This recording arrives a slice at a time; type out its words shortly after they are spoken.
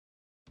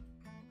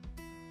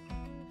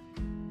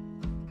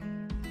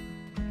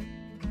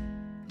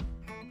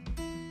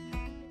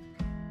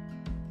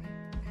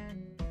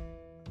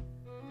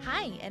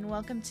Hi, and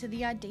welcome to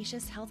the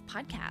Audacious Health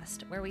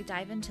Podcast, where we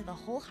dive into the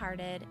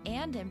wholehearted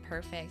and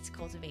imperfect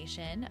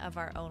cultivation of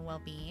our own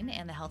well-being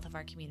and the health of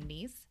our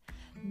communities.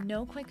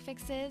 No quick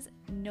fixes,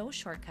 no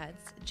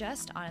shortcuts,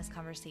 just honest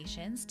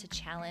conversations to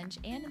challenge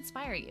and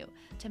inspire you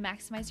to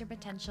maximize your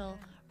potential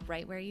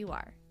right where you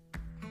are.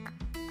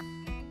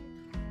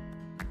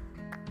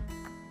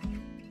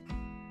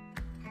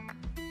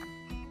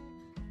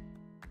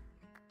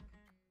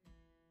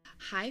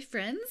 Hi,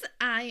 friends.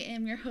 I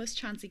am your host,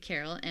 Chauncey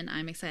Carroll, and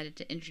I'm excited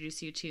to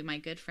introduce you to my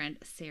good friend,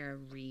 Sarah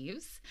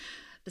Rieves.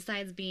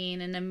 Besides being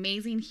an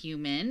amazing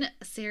human,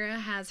 Sarah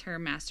has her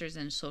master's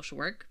in social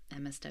work,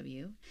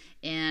 MSW,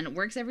 and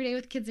works every day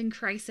with kids in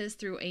crisis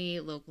through a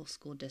local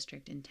school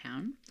district in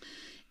town.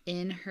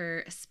 In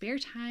her spare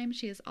time,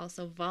 she has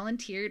also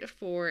volunteered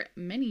for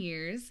many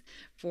years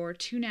for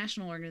two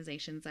national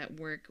organizations that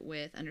work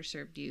with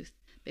underserved youth,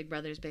 Big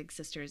Brothers Big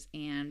Sisters,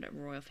 and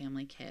Royal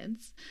Family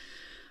Kids.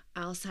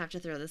 I also have to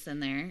throw this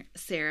in there.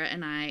 Sarah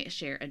and I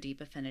share a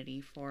deep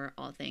affinity for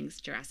all things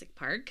Jurassic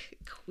Park,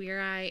 Queer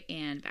Eye,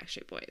 and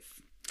Backstreet Boys.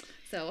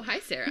 So,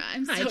 hi, Sarah.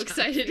 I'm so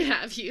excited to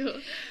have you.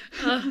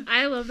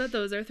 I love that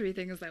those are three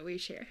things that we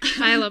share.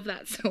 I love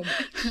that so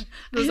much.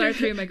 Those are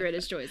three of my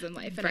greatest joys in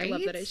life, and right? I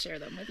love that I share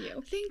them with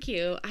you. Thank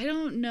you. I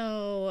don't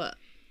know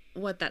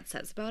what that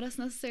says about us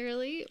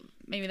necessarily.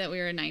 Maybe that we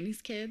were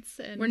 90s kids.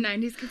 And we're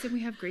 90s kids and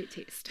we have great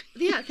taste.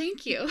 Yeah,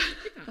 thank you.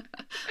 Yeah.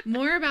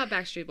 More about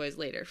Backstreet Boys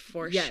later,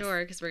 for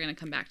sure, because we're going to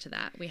come back to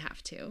that. We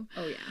have to.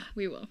 Oh, yeah,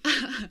 we will.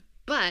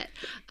 But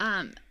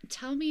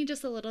tell me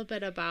just a little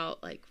bit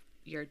about, like,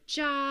 your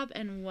job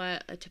and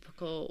what a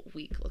typical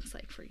week looks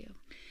like for you.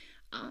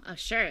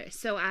 Sure.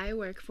 So I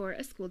work for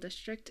a school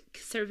district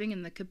serving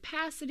in the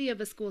capacity of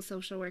a school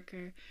social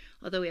worker,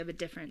 although we have a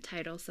different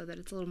title so that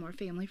it's a little more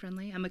family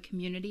friendly. I'm a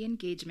community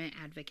engagement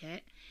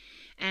advocate,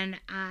 and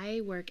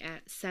I work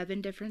at 7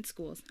 different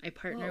schools. I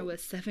partner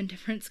with 7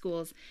 different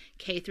schools,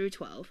 K through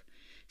 12.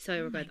 So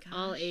I work with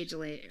all age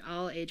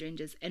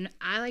ranges, and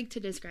I like to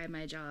describe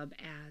my job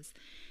as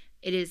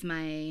it is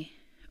my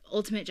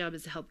ultimate job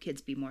is to help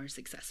kids be more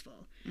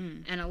successful.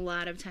 And a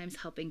lot of times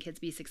helping kids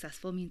be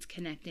successful means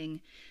connecting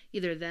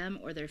either them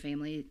or their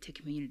family to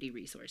community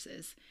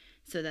resources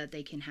so that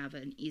they can have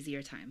an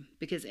easier time,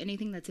 because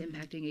anything that's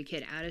impacting a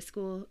kid out of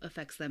school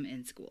affects them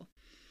in school.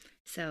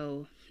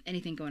 So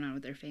anything going on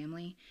with their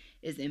family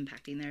is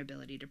impacting their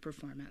ability to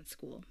perform at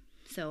school.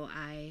 So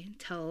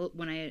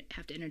when I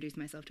have to introduce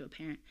myself to a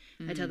parent,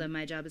 I tell them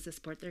my job is to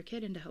support their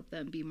kid and to help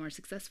them be more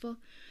successful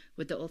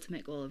with the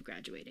ultimate goal of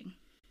graduating.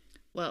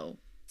 Whoa.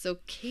 So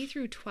K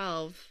through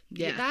 12,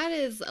 that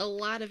is a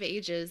lot of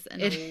ages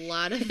and a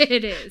lot of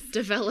it is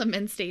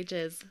development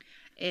stages.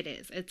 It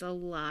is. It's a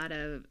lot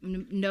of,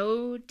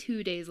 no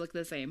 2 days look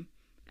the same,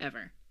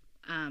 ever.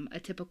 A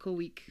typical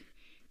week,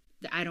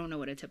 I don't know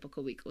what a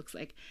typical week looks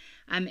like.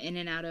 I'm in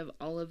and out of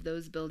all of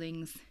those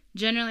buildings.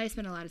 Generally, I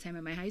spend a lot of time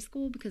at my high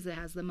school because it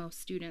has the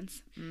most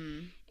students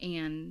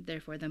and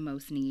therefore the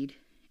most need.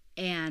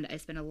 And I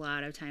spend a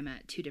lot of time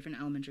at 2 different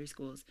elementary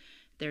schools.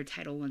 They're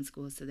Title I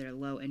schools, so they're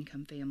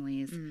low-income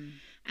families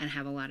and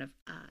have a lot of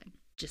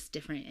just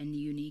different and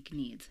unique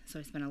needs. So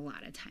I spend a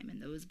lot of time in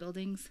those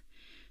buildings.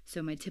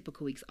 So my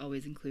typical weeks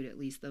always include at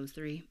least those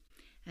 3.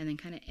 And then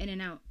kind of in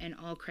and out and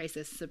all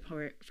crisis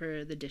support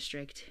for the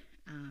district.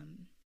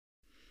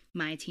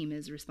 My team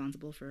is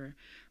responsible for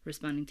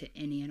responding to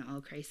any and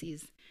all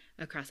crises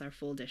across our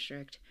full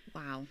district.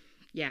 Wow.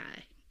 Yeah.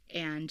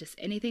 And just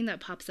anything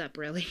that pops up,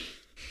 really,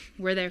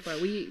 we're there for.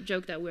 We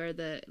joke that we're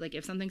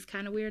if something's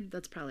kind of weird,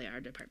 that's probably our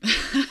department.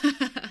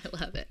 I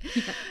love it.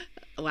 Yeah.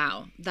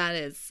 Wow. That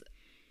is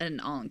an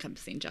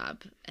all-encompassing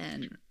job,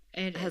 and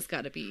it has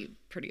got to be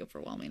pretty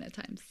overwhelming at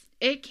times.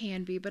 It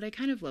can be, but I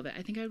kind of love it.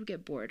 I think I would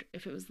get bored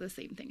if it was the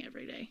same thing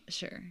every day.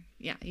 Sure.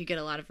 Yeah. You get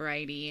a lot of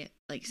variety.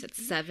 Like you said,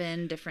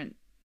 7 different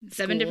schools.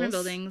 7 different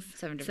buildings.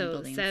 7 different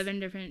buildings. 7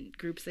 different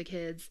groups of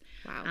kids.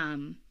 Wow.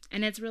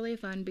 And it's really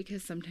fun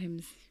because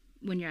sometimes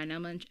when you're in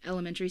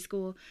elementary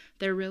school,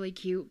 they're really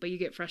cute, but you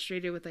get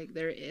frustrated with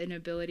their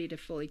inability to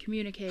fully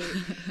communicate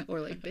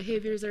or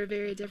behaviors are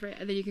very different.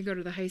 And then you can go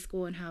to the high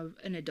school and have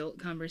an adult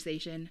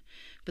conversation.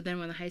 But then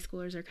when the high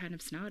schoolers are kind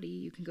of snotty,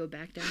 you can go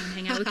back down and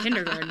hang out with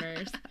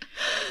kindergartners.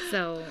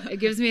 So it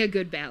gives me a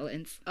good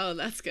balance. Oh,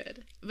 that's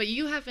good. But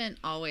you haven't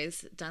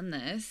always done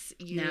this.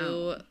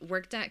 You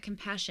worked at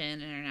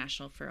Compassion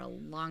International for a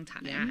long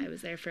time. Yeah, I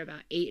was there for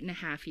about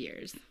 8.5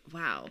 years.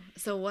 Wow.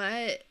 So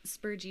what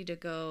spurred you to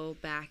go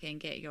back and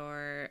get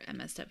your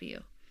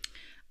MSW?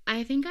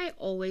 I think I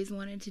always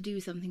wanted to do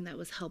something that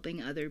was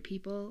helping other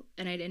people,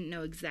 and I didn't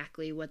know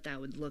exactly what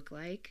that would look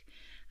like.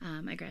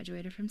 I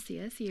graduated from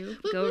CSU.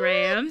 Go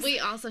Rams. We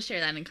also share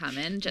that in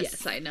common. Just a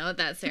side note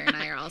that Sarah and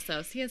I are also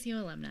CSU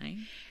alumni.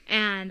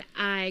 And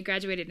I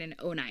graduated in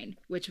 2009,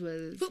 which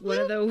was one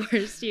of the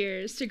worst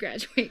years to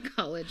graduate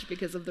college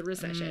because of the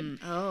recession.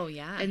 Oh,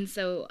 yeah. And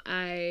so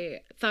I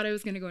thought I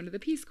was going to go into the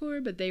Peace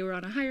Corps, but they were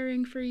on a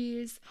hiring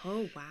freeze.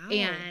 Oh, wow.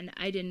 And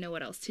I didn't know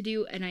what else to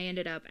do. And I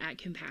ended up at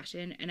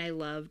Compassion, and I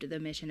loved the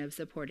mission of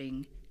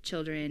supporting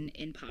children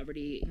in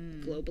poverty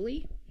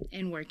globally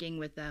and working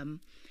with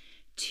them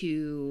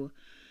to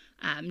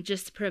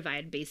just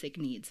provide basic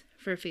needs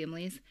for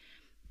families.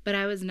 But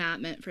I was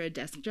not meant for a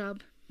desk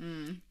job.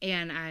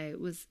 And I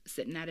was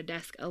sitting at a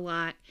desk a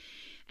lot.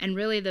 And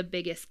really the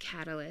biggest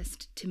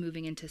catalyst to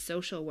moving into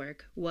social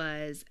work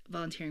was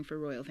volunteering for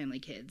Royal Family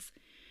Kids.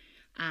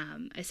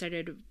 I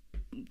started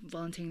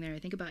volunteering there, I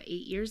think, about 8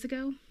 years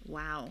ago.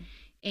 Wow.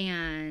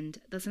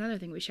 And that's another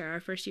thing we share. Our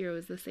first year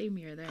was the same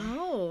year there.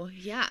 Oh,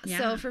 yeah.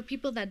 So for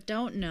people that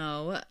don't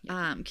know,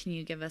 can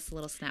you give us a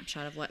little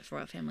snapshot of what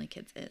Royal Family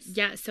Kids is?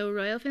 Yeah, so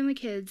Royal Family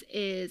Kids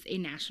is a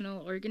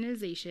national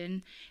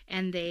organization,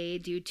 and they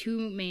do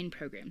 2 main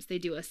programs. They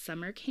do a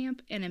summer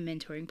camp and a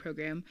mentoring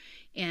program,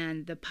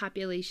 and the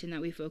population that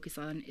we focus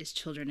on is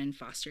children in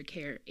foster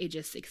care,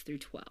 ages 6 through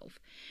 12.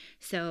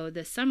 So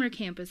the summer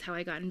camp is how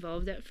I got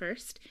involved at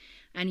first.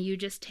 And you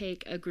just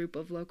take a group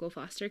of local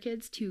foster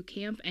kids to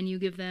camp and you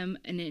give them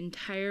an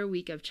entire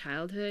week of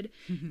childhood,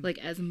 like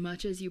as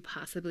much as you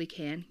possibly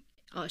can,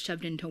 all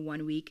shoved into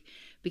 1 week,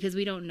 because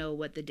we don't know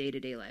what the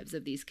day-to-day lives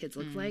of these kids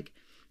look like.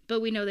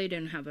 But we know they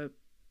don't have a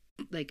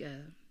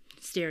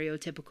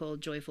stereotypical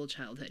joyful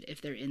childhood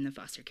if they're in the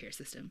foster care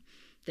system.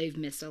 They've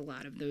missed a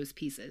lot of those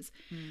pieces.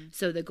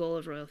 So the goal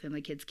of Royal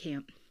Family Kids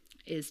Camp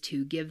is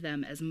to give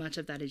them as much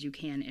of that as you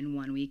can in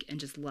 1 week and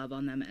just love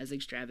on them as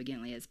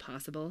extravagantly as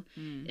possible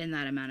in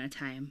that amount of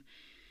time.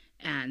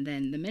 And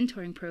then the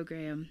mentoring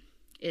program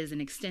is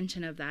an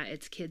extension of that.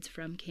 It's kids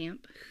from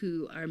camp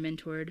who are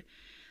mentored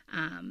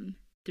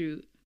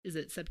through, is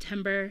it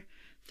September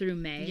through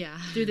May,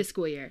 through the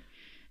school year.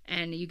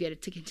 And you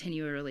get to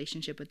continue a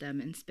relationship with them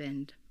and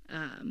spend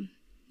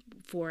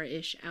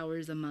 4-ish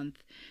hours a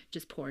month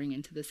just pouring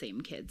into the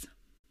same kids.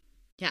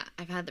 Yeah,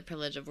 I've had the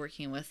privilege of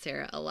working with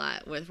Sarah a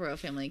lot with Royal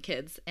Family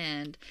Kids,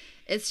 and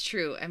it's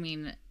true. I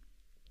mean,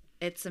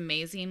 it's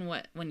amazing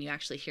when you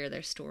actually hear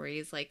their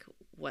stories, like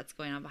what's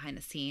going on behind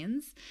the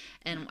scenes.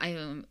 And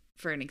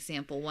for an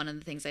example, one of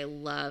the things I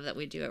love that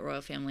we do at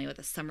Royal Family with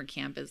a summer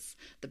camp is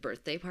the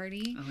birthday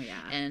party. Oh,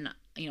 yeah. And,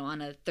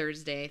 on a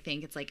Thursday, I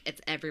think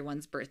it's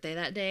everyone's birthday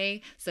that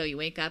day. So you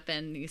wake up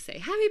and you say,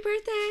 happy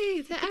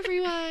birthday to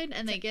everyone.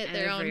 And they get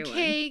their own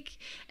cake.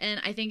 And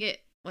I think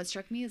what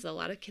struck me is a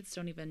lot of kids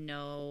don't even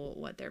know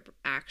what their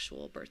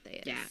actual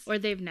birthday is. Yeah, or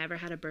they've never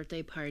had a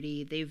birthday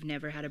party. They've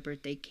never had a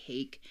birthday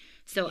cake.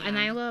 So, and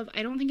I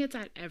don't think it's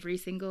at every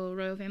single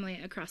Royal Family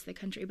across the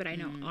country, but I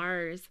know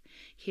ours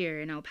here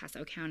in El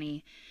Paso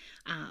County,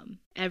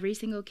 every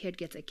single kid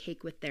gets a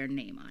cake with their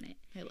name on it.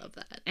 I love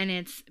that. And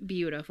it's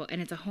beautiful.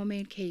 And it's a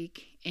homemade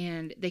cake,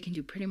 and they can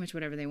do pretty much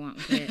whatever they want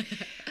with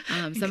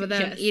it. Some of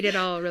them eat it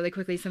all really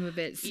quickly. Some of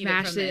it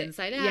smash it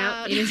inside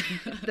out.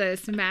 They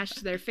smash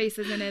their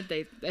faces in it.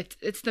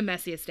 It's the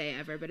messiest day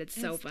ever, but it's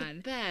so fun.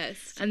 The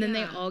best. And then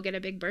they all get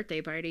a big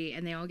birthday party,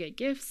 and they all get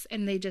gifts,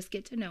 and they just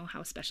get to know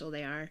how special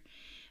they are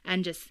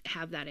and just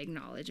have that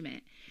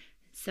acknowledgement.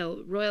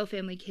 So Royal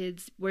Family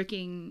Kids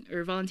working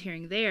or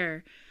volunteering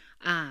there,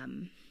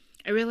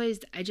 I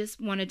realized I just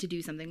wanted to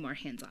do something more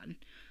hands-on.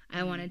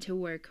 I wanted to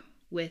work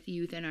with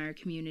youth in our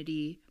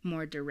community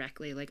more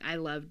directly. Like, I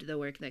loved the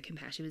work that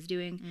Compassion was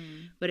doing,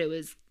 but it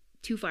was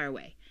too far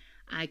away.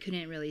 I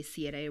couldn't really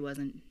see it. I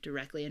wasn't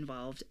directly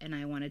involved, and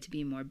I wanted to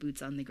be more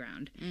boots on the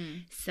ground.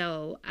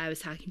 So I was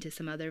talking to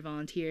some other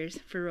volunteers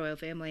for Royal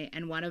Family,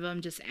 and one of them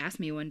just asked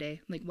me one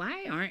day, like,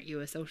 why aren't you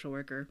a social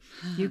worker?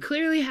 You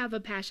clearly have a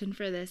passion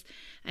for this,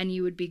 and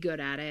you would be good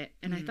at it.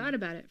 And I thought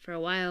about it for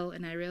a while,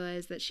 and I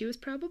realized that she was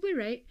probably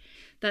right.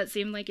 That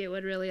seemed like it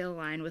would really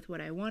align with what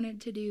I wanted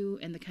to do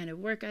and the kind of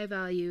work I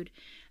valued.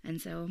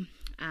 And so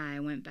I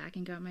went back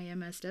and got my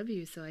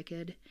MSW so I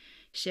could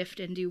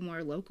shift and do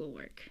more local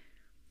work.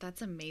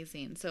 That's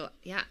amazing. So,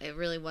 yeah, it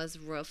really was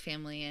Royal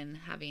Family and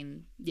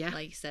having,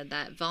 like you said,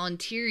 that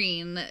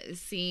volunteering,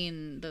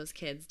 seeing those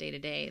kids day to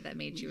day that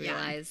made you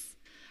realize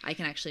I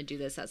can actually do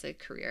this as a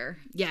career.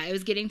 Yeah, it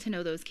was getting to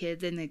know those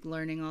kids and like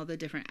learning all the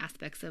different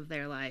aspects of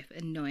their life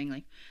and knowing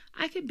like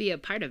I could be a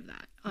part of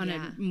that on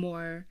a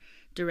more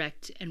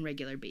direct and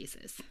regular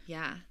basis.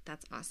 Yeah,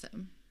 that's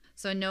awesome.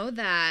 So I know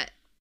that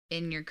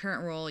in your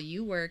current role,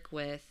 you work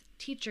with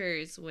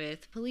teachers,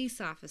 with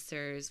police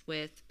officers,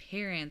 with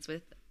parents,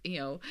 with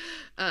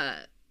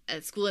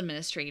school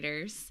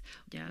administrators.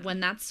 Yeah. When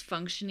that's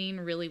functioning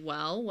really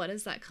well, what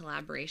does that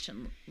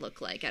collaboration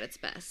look like at its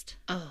best?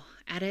 Oh,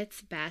 at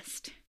its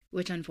best,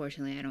 which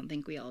unfortunately I don't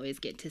think we always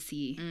get to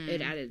see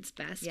it at its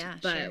best. Yeah,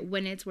 but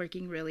when it's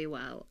working really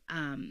well,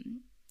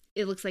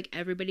 it looks like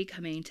everybody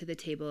coming to the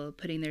table,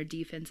 putting their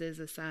defenses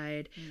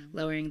aside,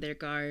 lowering their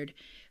guard,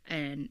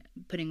 and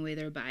putting away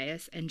their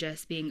bias, and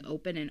just being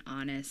open and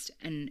honest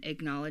and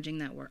acknowledging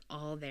that we're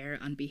all there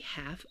on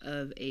behalf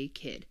of a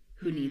kid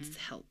who needs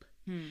help,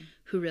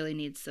 who really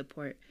needs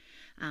support.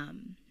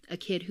 A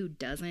kid who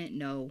doesn't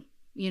know,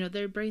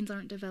 their brains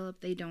aren't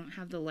developed. They don't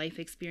have the life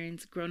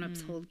experience.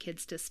 Grown-ups hold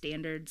kids to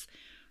standards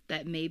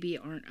that maybe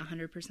aren't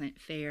 100%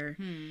 fair.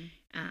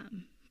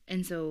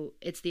 And so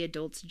it's the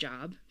adult's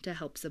job to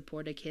help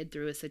support a kid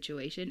through a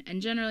situation.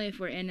 And generally, if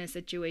we're in a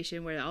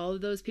situation where all of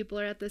those people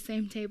are at the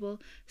same table,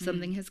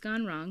 something has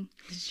gone wrong.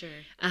 Sure.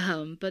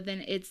 But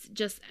then it's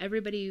just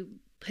everybody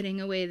putting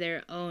away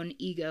their own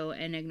ego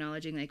and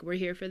acknowledging, like, we're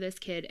here for this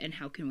kid and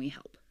how can we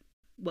help?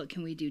 What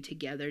can we do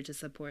together to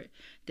support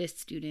this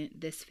student,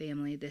 this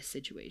family, this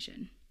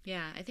situation?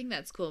 Yeah, I think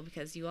that's cool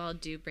because you all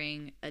do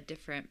bring a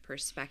different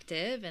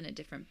perspective and a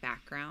different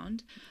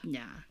background.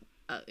 Yeah.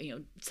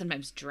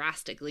 Sometimes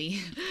drastically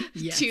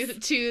Yes.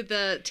 to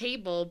the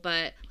table,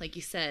 but like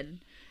you said,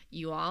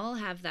 you all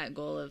have that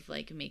goal of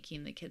like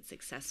making the kids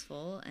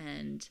successful,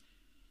 and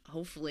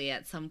hopefully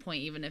at some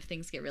point, even if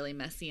things get really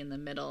messy in the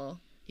middle,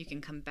 you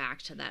can come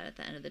back to that at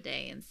the end of the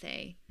day and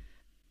say,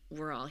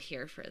 we're all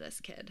here for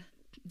this kid.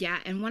 Yeah,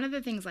 and one of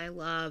the things I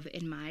love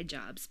in my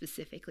job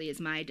specifically is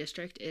my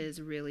district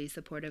is really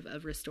supportive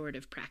of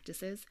restorative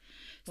practices.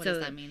 What does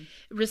that mean?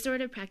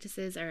 Restorative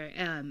practices are,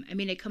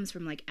 it comes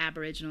from like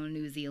Aboriginal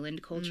New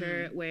Zealand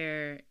culture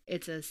where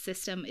it's a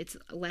system, it's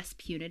less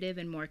punitive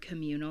and more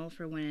communal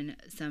for when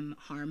some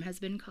harm has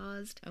been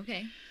caused.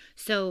 Okay.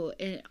 So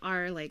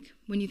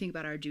when you think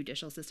about our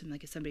judicial system,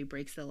 like if somebody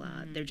breaks the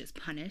law, they're just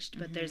punished,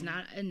 but there's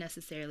not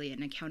necessarily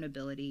an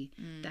accountability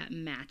that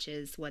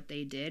matches what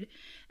they did.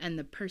 And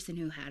the person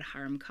who had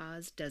harm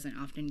caused doesn't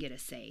often get a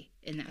say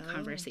in that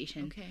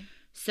conversation. Okay.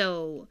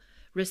 So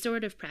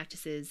restorative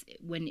practices,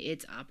 when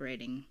it's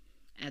operating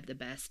at the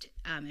best,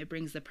 it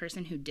brings the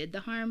person who did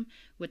the harm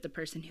with the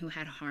person who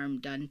had harm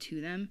done to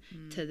them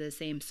to the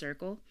same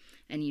circle,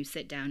 and you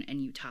sit down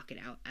and you talk it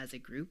out as a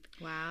group.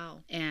 Wow.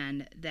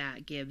 And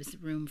that gives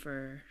room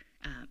for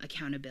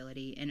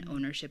accountability and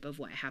ownership of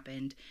what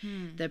happened.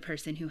 The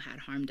person who had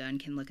harm done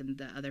can look at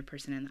the other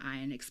person in the eye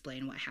and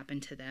explain what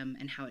happened to them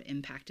and how it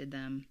impacted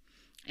them,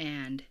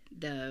 and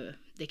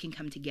they can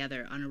come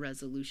together on a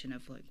resolution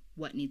of like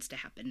what needs to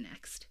happen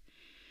next.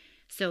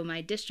 So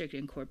my district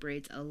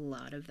incorporates a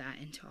lot of that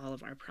into all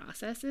of our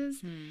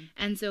processes.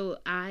 And so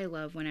I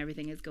love when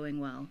everything is going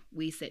well.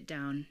 We sit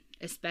down,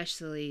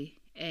 especially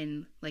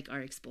in like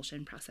our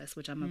expulsion process,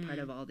 which I'm a part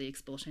of all the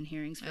expulsion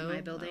hearings for my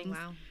buildings.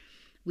 Wow.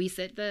 We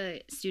sit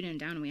the student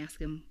down and we ask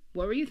them,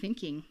 what were you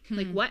thinking?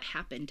 Like, what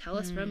happened? Tell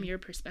us from your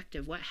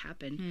perspective, what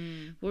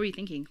happened? What were you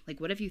thinking? Like,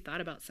 what have you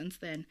thought about since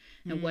then?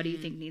 And what do you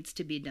think needs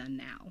to be done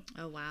now?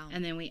 Oh, wow.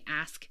 And then we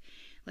ask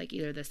like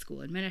either the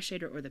school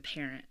administrator or the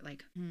parent,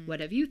 like, what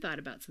have you thought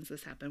about since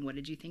this happened? What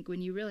did you think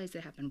when you realized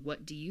it happened?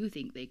 What do you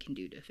think they can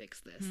do to fix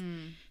this?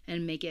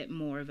 And make it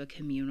more of a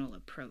communal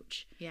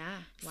approach. Yeah.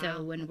 Wow,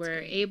 so when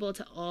we're able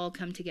to all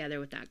come together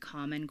with that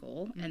common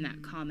goal and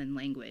that common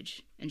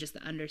language and just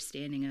the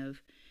understanding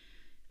of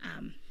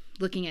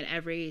looking at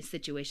every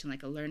situation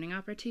like a learning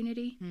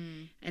opportunity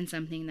and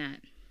something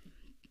that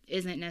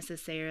isn't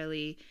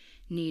necessarily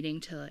needing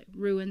to like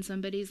ruin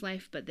somebody's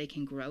life, but they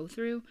can grow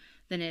through,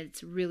 then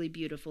it's really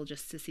beautiful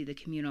just to see the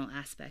communal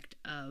aspect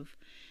of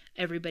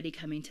everybody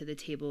coming to the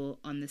table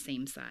on the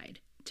same side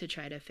to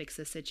try to fix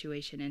a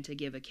situation and to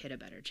give a kid a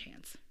better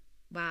chance.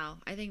 Wow.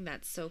 I think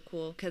that's so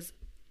cool because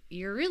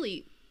you're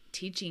really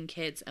teaching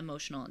kids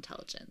emotional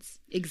intelligence.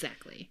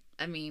 Exactly.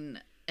 I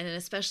mean, and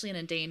especially in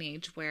a day and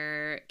age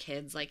where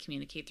kids like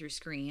communicate through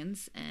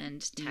screens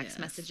and text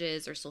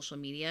messages or social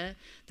media,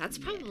 that's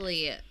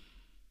probably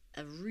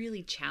a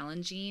really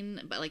challenging,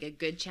 but like a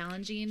good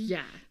challenging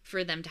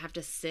for them to have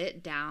to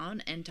sit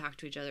down and talk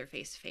to each other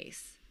face to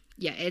face.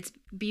 Yeah, it's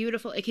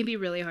beautiful. It can be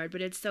really hard,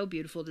 but it's so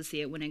beautiful to see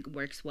it when it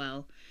works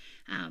well.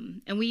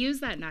 And we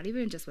use that not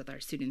even just with our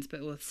students,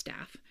 but with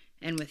staff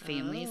and with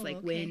families.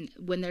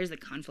 When there's a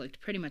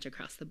conflict pretty much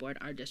across the board,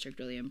 our district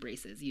really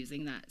embraces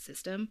using that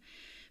system.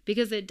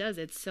 Because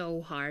it's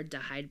so hard to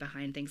hide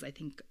behind things. I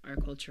think our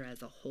culture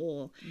as a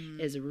whole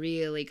is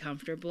really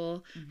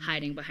comfortable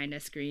hiding behind a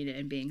screen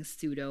and being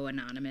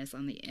pseudo-anonymous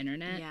on the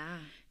internet.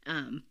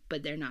 Yeah.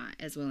 But they're not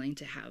as willing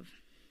to have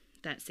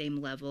that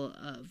same level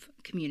of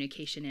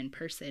communication in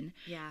person.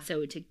 Yeah.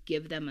 So to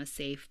give them a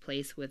safe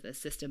place with a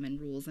system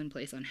and rules in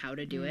place on how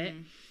to do it,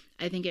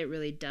 I think it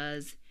really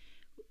does.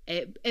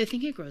 I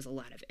think it grows a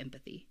lot of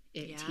empathy.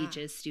 It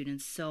teaches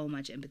students so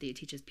much empathy. It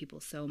teaches people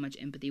so much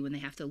empathy when they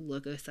have to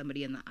look at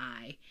somebody in the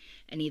eye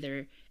and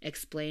either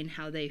explain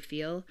how they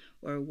feel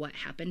or what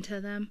happened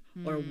to them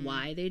or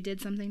why they did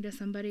something to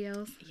somebody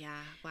else.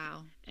 Yeah,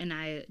 wow. And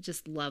I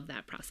just love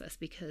that process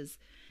because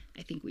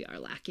I think we are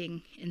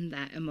lacking in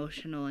that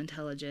emotional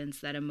intelligence,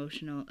 that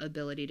emotional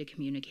ability to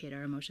communicate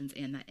our emotions,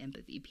 and that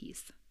empathy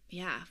piece.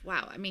 Yeah,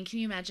 wow. I mean, can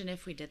you imagine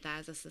if we did that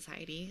as a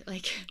society?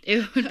 Like,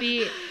 it would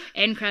be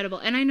incredible.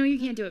 And I know you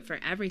can't do it for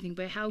everything,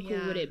 but how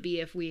cool would it be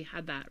if we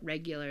had that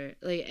regular,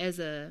 like, as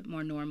a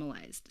more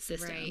normalized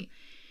system? Right.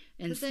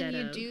 Instead but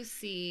then you do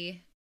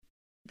see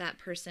that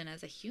person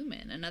as a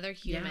human, another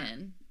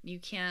human. You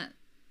can't,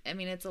 I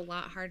mean, it's a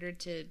lot harder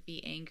to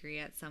be angry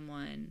at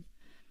someone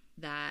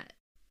that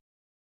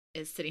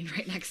is sitting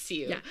right next to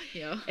you. Yeah.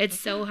 You know? It's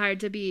so hard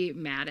to be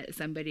mad at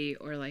somebody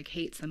or like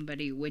hate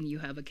somebody when you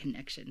have a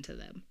connection to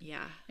them.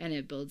 Yeah. And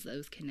it builds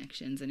those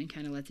connections and it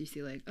kind of lets you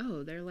see like,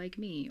 oh, they're like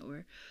me,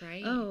 or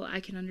oh, I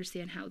can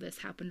understand how this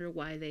happened or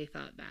why they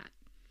thought that.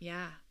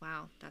 Yeah.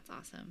 Wow. That's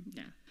awesome.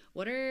 Yeah.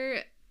 What are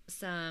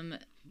some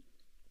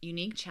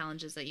unique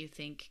challenges that you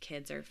think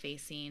kids are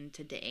facing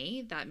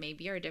today that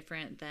maybe are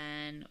different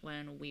than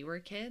when we were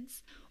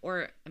kids?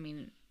 Or, I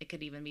mean, it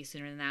could even be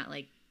sooner than that,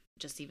 like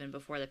just even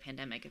before the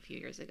pandemic a few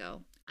years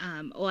ago.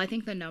 Well, I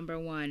think the number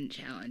one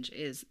challenge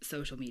is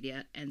social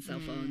media and cell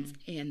phones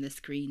and the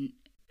screen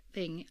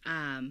thing.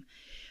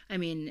 I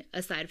mean,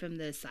 aside from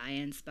the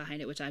science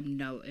behind it, which I'm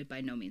by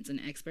no means an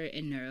expert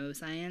in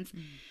neuroscience,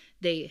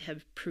 they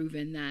have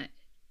proven that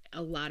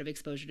a lot of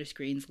exposure to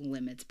screens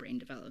limits brain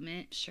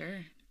development.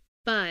 Sure.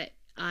 But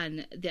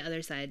on the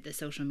other side, the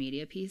social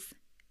media piece,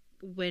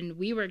 when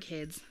we were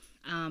kids,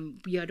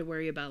 you had to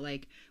worry about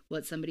like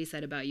what somebody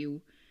said about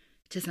you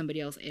to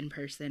somebody else in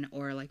person,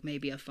 or like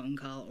maybe a phone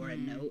call or a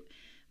note.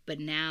 But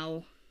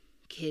now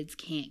kids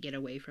can't get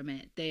away from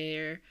it.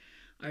 There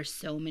are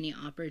so many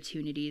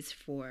opportunities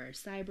for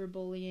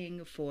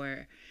cyberbullying,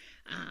 for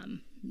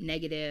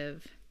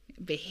negative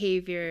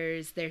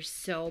behaviors. There's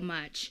so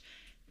much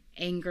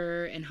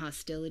anger and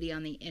hostility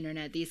on the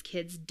internet. These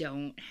kids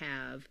don't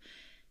have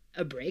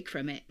a break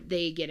from it.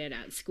 They get it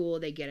at school,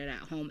 they get it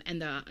at home.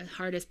 And the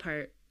hardest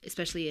part,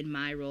 especially in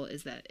my role,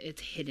 is that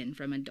it's hidden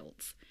from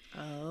adults.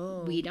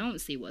 Oh. We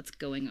don't see what's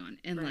going on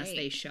unless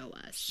they show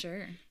us.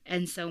 Sure.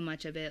 And so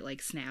much of it,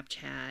 like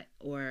Snapchat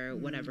or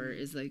whatever,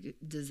 is like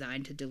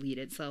designed to delete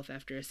itself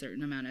after a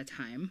certain amount of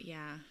time.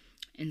 Yeah.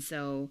 And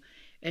so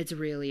it's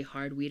really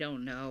hard. We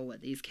don't know what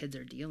these kids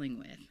are dealing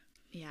with.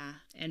 Yeah.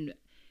 And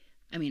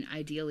I mean,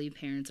 ideally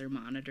parents are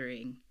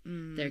monitoring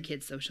their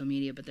kids' social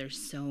media, but there's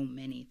so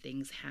many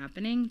things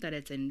happening that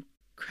it's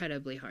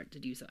incredibly hard to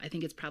do so. I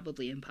think it's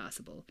probably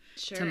impossible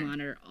to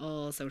monitor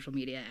all social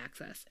media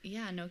access.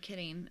 Yeah, no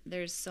kidding.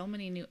 There's so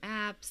many new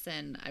apps,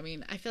 and I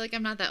mean, I feel like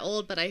I'm not that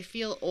old, but I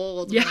feel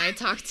old when I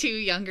talk to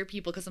younger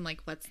people because I'm like,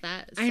 what's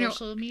that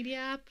social media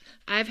app?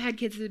 I've had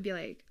kids that would be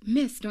like,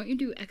 Miss, don't you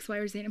do X, Y,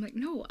 or Z? And I'm like,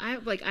 no.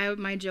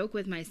 My joke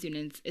with my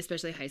students,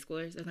 especially high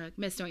schoolers, and they're like,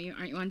 Miss, aren't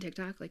you on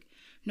TikTok? Like,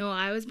 no,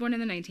 I was born in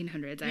the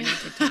 1900s. I know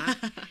TikTok.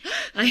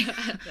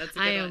 Like,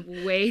 I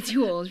am way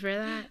too old for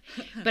that.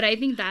 But I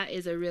think that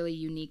is a really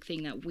unique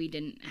thing that we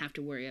didn't have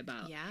to worry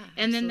about. Yeah,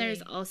 and then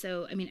there's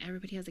also, I mean,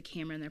 everybody has a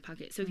camera in their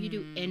pocket. So if you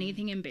do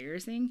anything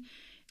embarrassing,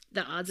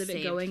 the odds of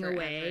it going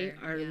away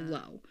are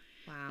low.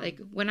 Wow. Like,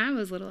 when I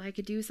was little, I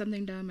could do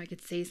something dumb. I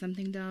could say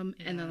something dumb.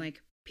 And then,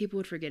 like, people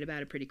would forget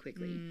about it pretty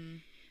quickly.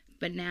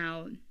 But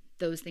now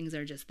those things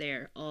are just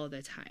there all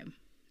the time.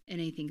 And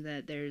I think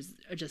that there's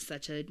just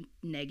such a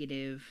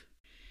negative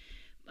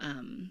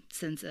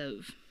sense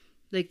of,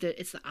 like,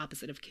 it's the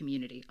opposite of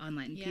community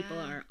online. Yeah. People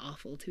are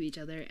awful to each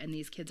other, and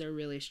these kids are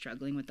really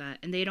struggling with that.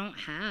 And they don't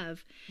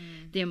have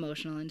the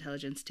emotional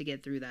intelligence to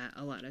get through that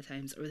a lot of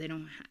times, or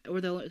or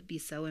they'll be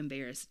so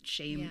embarrassed.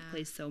 Shame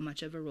plays so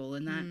much of a role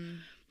in that,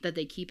 that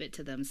they keep it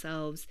to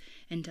themselves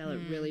until it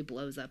really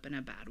blows up in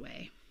a bad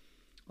way.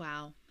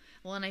 Wow.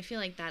 Well, and I feel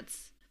like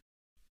that's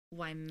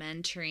why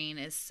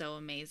mentoring is so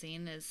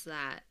amazing, is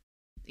that,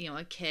 you know,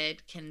 a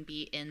kid can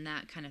be in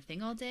that kind of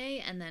thing all day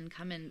and then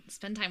come and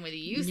spend time with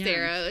you,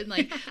 Sarah, and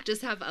like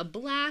just have a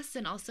blast,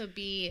 and also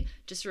be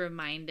just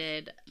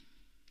reminded,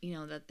 you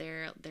know, that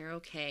they're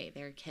okay,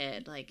 they're a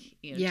kid, like,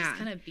 you know, just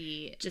kind of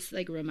be just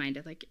like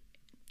reminded, like,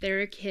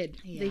 they're a kid.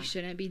 They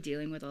shouldn't be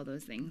dealing with all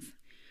those things.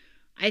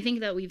 I think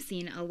that we've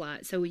seen a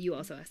lot. So you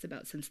also asked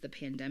about since the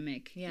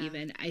pandemic,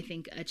 even. I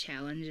think a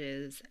challenge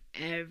is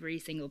every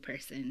single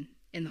person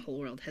in the whole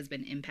world has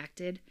been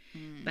impacted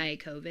by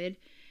COVID.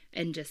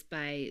 And just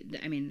by,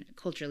 I mean,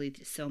 culturally,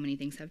 so many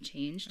things have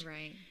changed.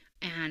 Right.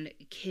 And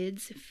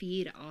kids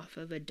feed off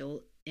of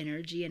adult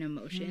energy and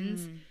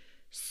emotions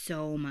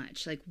so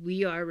much. Like,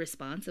 we are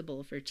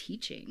responsible for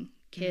teaching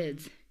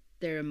kids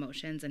their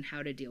emotions and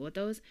how to deal with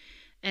those.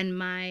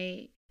 And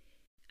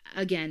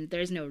again,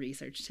 there's no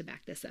research to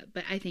back this up,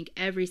 but I think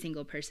every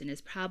single person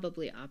is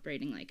probably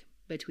operating like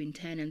between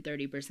 10 and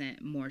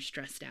 30% more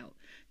stressed out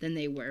than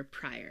they were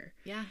prior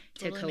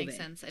to COVID. Makes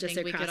sense. I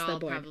think we could all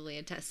probably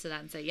attest to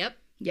that and say, yep,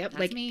 that's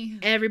like me.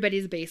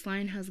 Everybody's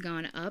baseline has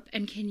gone up.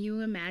 And can you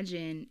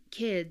imagine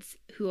kids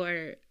who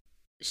are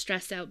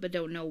stressed out but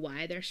don't know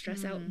why they're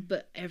stressed out,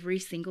 but every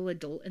single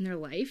adult in their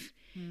life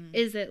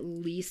is at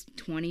least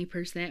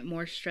 20%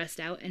 more stressed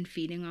out and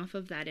feeding off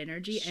of that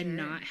energy and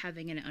not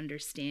having an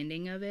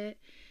understanding of it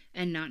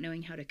and not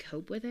knowing how to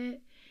cope with it,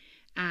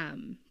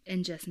 and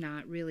just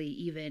not really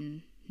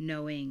even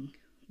knowing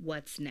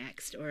what's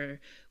next or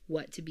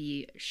what to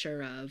be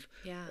sure of.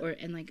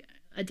 And like,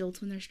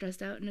 adults when they're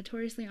stressed out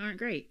notoriously aren't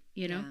great,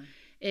 you know.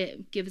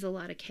 It gives a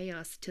lot of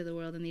chaos to the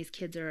world, and these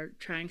kids are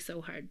trying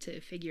so hard to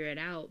figure it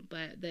out,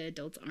 but the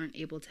adults aren't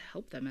able to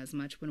help them as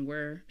much when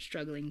we're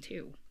struggling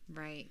too.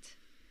 Right.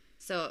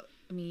 So,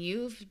 I mean,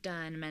 you've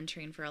done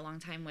mentoring for a long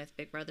time with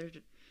Big Brothers,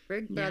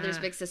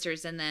 Big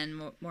Sisters, and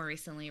then more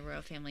recently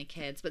Royal Family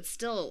Kids, but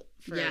still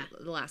for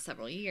the last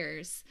several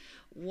years.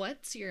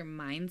 What's your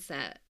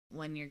mindset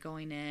when you're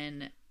going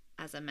in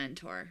as a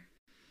mentor,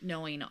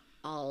 knowing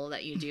all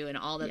that you do and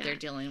all that they're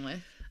dealing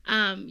with?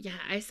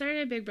 I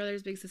started Big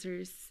Brothers Big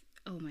Sisters,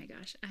 oh my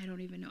gosh, I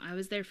don't even know. I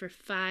was there for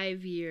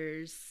 5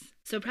 years.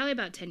 So probably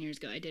about 10 years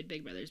ago, I did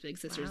Big Brothers Big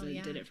Sisters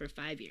and did it for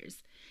 5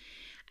 years.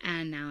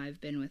 And now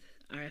I've been with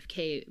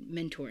RFK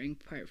mentoring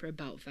part for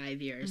about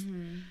 5 years.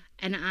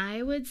 And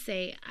I would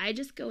say I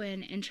just go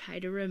in and try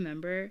to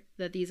remember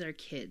that these are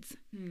kids,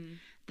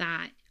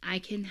 that I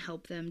can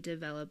help them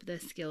develop the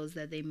skills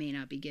that they may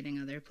not be getting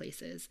other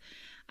places.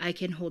 I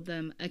can hold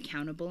them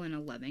accountable in a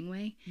loving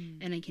way,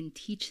 and I can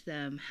teach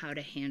them how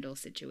to handle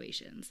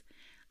situations.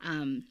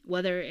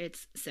 Whether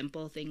it's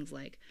simple things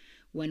like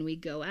when we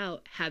go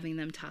out, having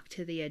them talk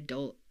to the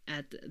adult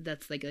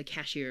that's like a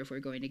cashier if we're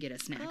going to get a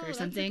snack or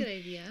something. That's a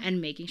good idea.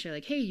 And making sure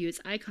like, hey, use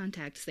eye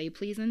contact, say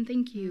please and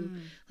thank you.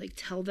 Like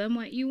tell them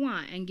what you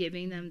want, and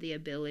giving them the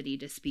ability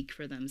to speak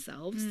for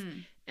themselves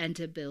and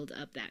to build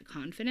up that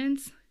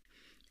confidence.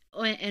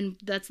 And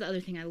that's the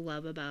other thing I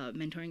love about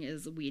mentoring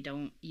is we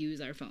don't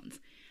use our phones.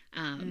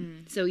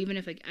 So even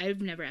if I've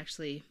never had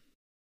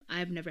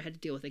to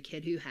deal with a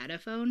kid who had a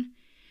phone.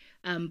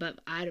 But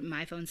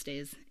my phone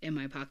stays in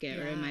my pocket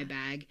or in my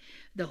bag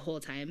the whole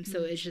time.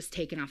 So it's just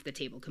taken off the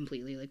table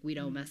completely. Like we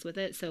don't mess with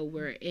it. So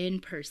we're in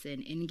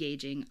person,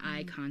 engaging,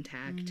 eye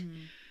contact,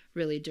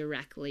 really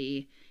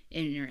directly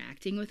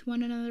interacting with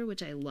one another,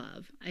 which I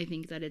love. I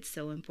think that it's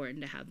so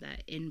important to have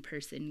that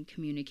in-person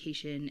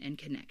communication and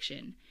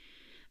connection.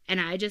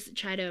 And I just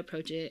try to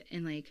approach it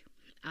in like,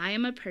 I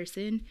am a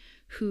person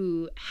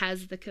who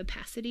has the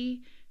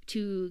capacity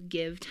to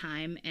give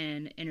time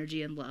and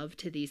energy and love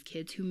to these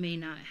kids who may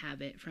not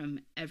have it from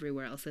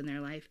everywhere else in their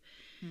life.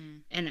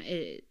 And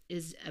it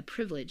is a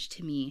privilege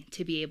to me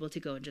to be able to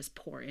go and just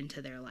pour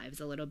into their lives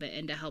a little bit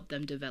and to help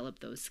them develop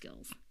those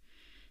skills.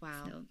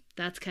 Wow. So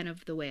that's kind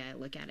of the way I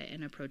look at it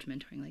and approach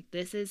mentoring. Like,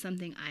 this is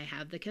something I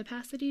have the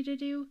capacity to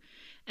do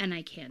and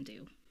I can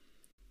do.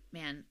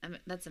 Man,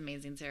 that's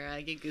amazing, Sarah.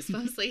 I get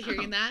goosebumps like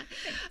hearing that.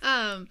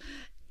 I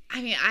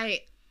mean,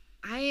 I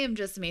am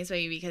just amazed by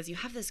you because you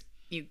have this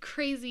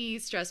crazy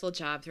stressful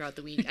job throughout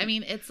the week. I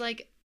mean, it's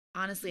like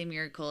honestly a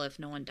miracle if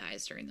no one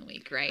dies during the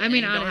week, right? I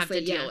mean, and you honestly,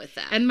 don't have to deal with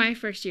that. And my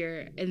first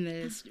year in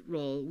this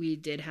role, we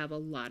did have a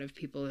lot of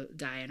people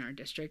die in our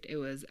district. It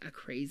was a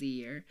crazy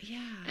year.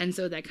 Yeah. And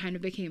so that kind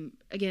of became,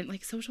 again,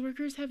 like social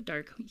workers have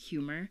dark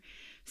humor.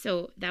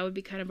 So that would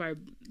be kind of our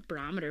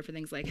barometer for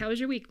things like, how was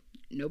your week?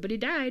 Nobody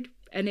died.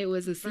 And it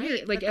was a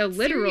serious, like a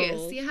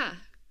literal. Serious. Yeah.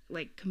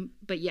 Like,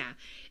 but yeah,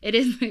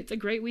 it's a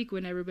great week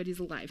when everybody's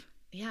alive.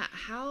 Yeah.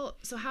 How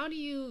do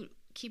you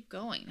keep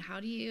going? How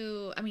do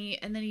you, I mean,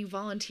 and then you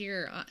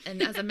volunteer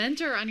and as a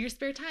mentor on your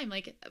spare time.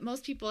 Like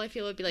most people I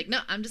feel would be like, no,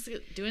 I'm just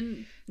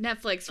doing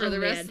Netflix for the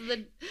rest of the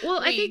week.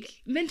 I think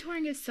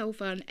mentoring is so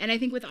fun. And I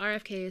think with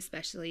RFK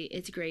especially,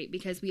 it's great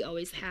because we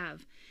always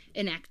have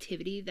an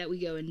activity that we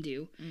go and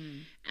do.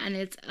 And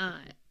it's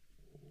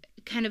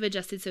kind of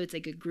adjusted so it's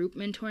like a group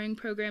mentoring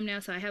program now.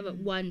 So I have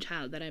one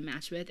child that I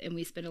match with and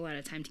we spend a lot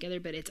of time together,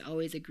 but it's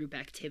always a group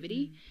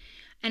activity.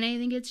 And I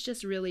think it's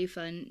just really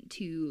fun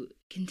to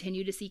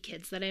continue to see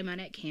kids that I met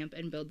at camp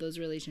and build those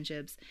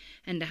relationships,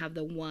 and to have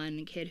the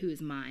one kid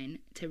who's mine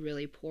to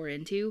really pour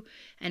into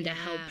and to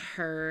help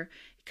her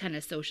kind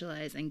of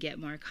socialize and get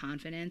more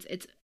confidence.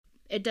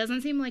 It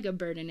doesn't seem like a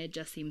burden. It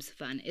just seems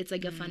fun. It's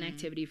like a fun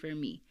activity for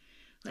me.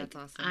 Like,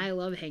 that's awesome. I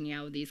love hanging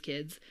out with these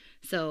kids.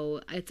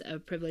 So it's a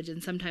privilege.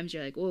 And sometimes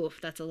you're like, whoa,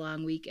 that's a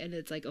long week. And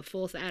it's like a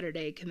full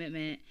Saturday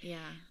commitment. Yeah.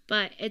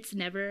 But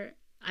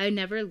I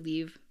never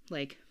leave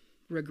like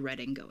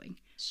regretting going.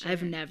 Sure.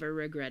 I've never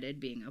regretted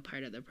being a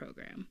part of the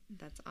program.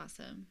 That's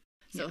awesome.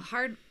 So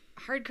hard,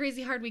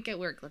 crazy, hard week at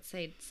work. Let's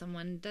say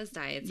someone does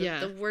die. It's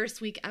the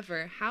worst week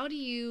ever. How do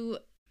you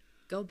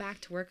go back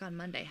to work on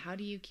Monday? How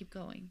do you keep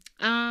going?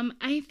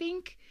 I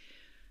think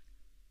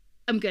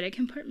I'm good at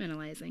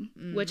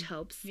compartmentalizing, which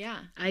helps. Yeah.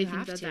 I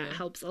think that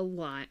helps a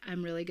lot.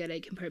 I'm really good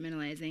at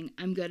compartmentalizing.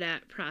 I'm good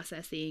at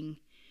processing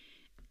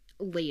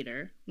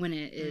later when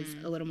it is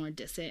a little more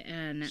distant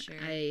and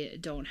I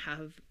don't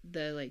have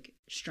the like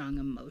strong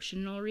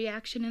emotional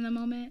reaction in the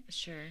moment.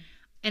 Sure.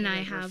 And you're I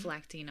have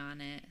reflecting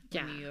on it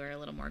when you are a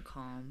little more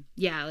calm.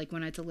 Yeah, like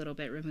when it's a little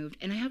bit removed.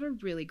 And I have a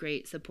really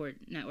great support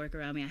network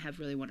around me. I have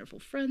really wonderful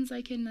friends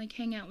I can like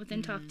hang out with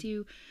and talk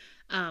to.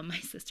 My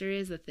sister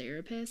is a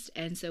therapist,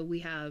 and so we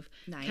have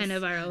kind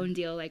of our own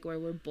deal, like where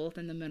we're both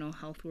in the mental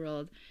health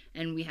world,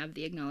 and we have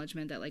the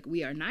acknowledgement that like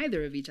we are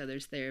neither of each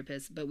other's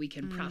therapists, but we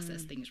can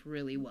process things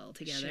really well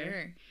together.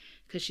 Sure.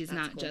 Because she's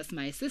not just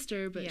my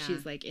sister, but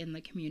she's like in the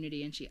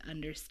community and she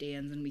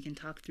understands, and we can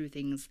talk through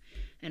things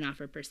and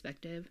offer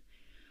perspective.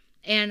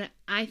 And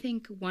I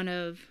think one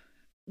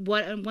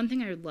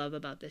thing I love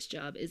about this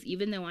job is,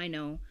 even though I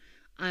know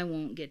I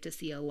won't get to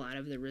see a lot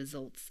of the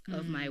results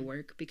of my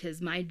work, because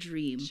my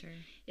dream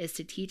is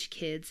to teach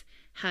kids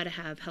how to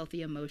have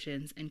healthy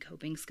emotions and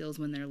coping skills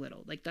when they're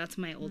little. Like, that's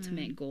my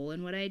ultimate goal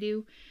in what I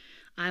do.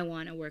 I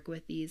want to work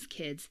with these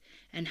kids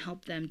and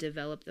help them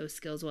develop those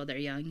skills while they're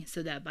young,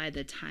 so that by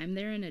the time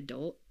they're an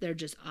adult, they're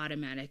just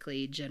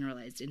automatically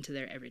generalized into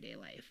their everyday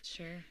life.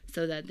 Sure.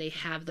 So that they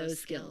have those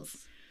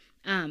skills.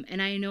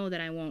 And I know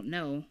that I won't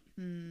know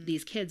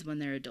these kids when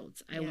they're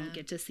adults. I won't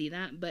get to see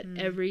that. But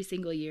every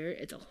single year,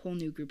 it's a whole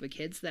new group of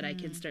kids that I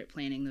can start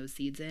planting those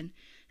seeds in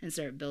and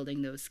start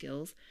building those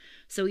skills.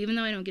 So even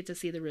though I don't get to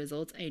see the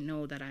results, I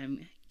know that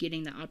I'm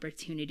getting the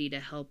opportunity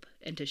to help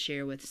and to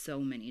share with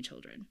so many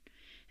children,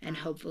 and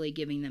hopefully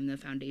giving them the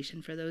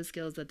foundation for those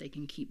skills that they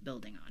can keep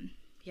building on.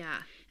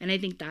 Yeah. And I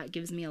think that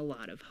gives me a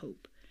lot of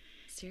hope.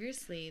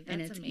 Seriously, that's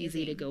amazing. And it's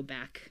amazing. easy to go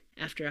back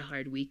after a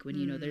hard week when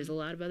you know there's a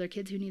lot of other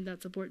kids who need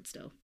that support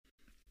still.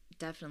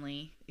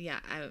 Definitely. Yeah,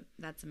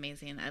 that's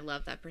amazing. I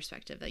love that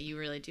perspective, that you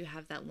really do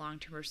have that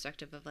long-term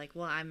perspective of like,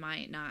 well, I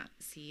might not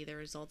see the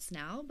results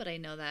now, but I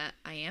know that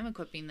I am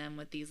equipping them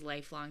with these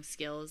lifelong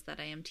skills, that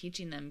I am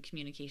teaching them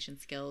communication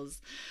skills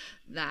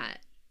that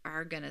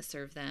are going to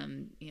serve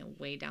them,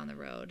 way down the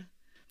road.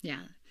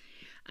 Yeah.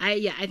 I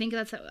think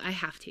I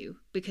have to,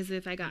 because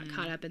if I got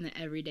caught up in the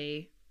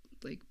everyday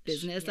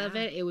business of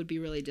it would be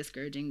really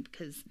discouraging,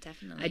 because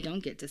definitely I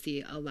don't get to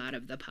see a lot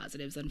of the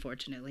positives,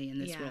 unfortunately, in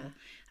this role.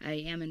 I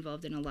am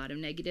involved in a lot of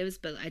negatives,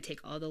 but I take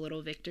all the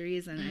little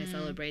victories and I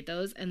celebrate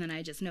those, and then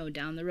I just know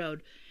down the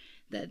road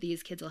that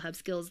these kids will have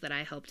skills that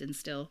I helped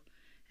instill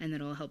and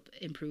that will help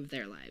improve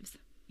their lives.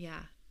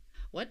 Yeah.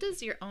 What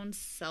does your own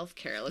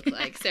self-care look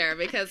like, Sarah?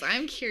 Because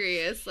I'm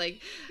curious. I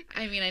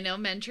know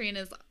mentoring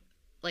is,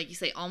 like you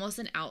say, almost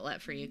an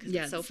outlet for you because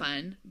it's so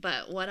fun.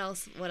 But what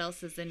else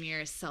is in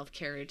your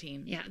self-care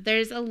routine? Yeah,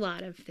 there's a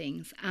lot of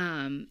things.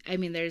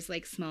 There's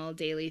small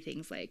daily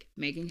things like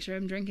making sure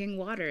I'm drinking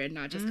water and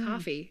not just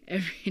coffee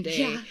every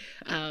day.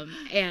 Yeah.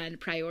 And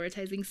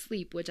prioritizing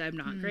sleep, which I'm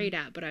not great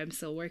at, but I'm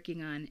still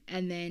working on.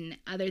 And then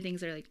other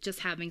things are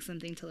just having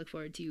something to look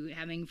forward to,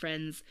 having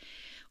friends.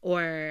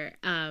 Or,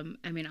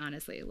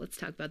 honestly, let's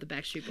talk about the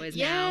Backstreet Boys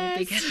now,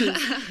 because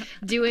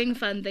doing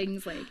fun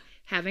things like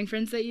having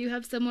friends that you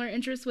have similar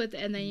interests with,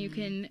 and then you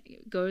can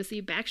go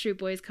see Backstreet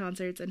Boys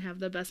concerts and have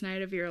the best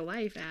night of your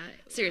life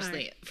at.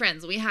 Seriously,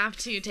 friends, we have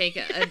to take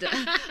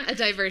a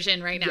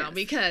diversion right now,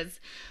 because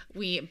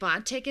we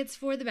bought tickets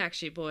for the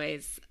Backstreet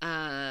Boys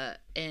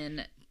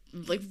in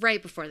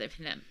right before the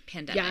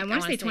pandemic. Yeah, I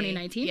want to say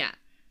 2019.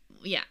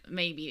 Yeah,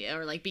 maybe,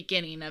 or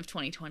beginning of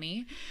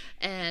 2020,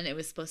 and it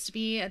was supposed to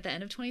be at the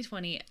end of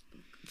 2020.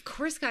 Of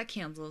course, got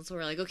canceled. So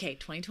we're like, okay,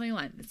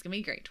 2021, it's gonna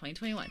be great.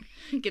 2021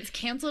 gets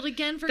canceled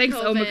again for Thanks,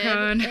 COVID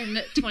Omicron. in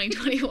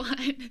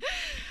 2021.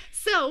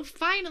 So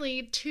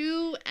finally,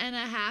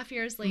 2.5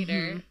 years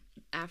later,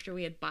 after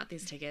we had bought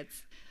these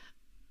tickets,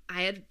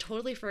 I had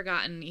totally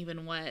forgotten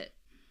even what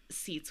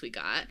seats we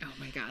got. Oh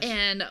my gosh.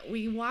 And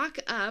we walk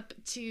up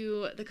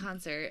to the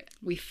concert.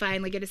 We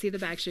finally get to see the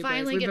Backstreet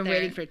Boys. We've been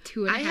waiting for 2.5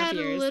 years. I had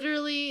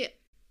literally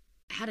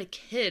had a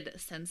kid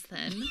since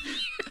then.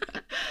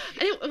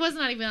 It was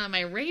not even on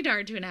my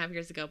radar 2.5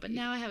 years ago, but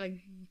now I have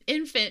an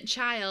infant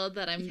child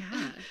that I'm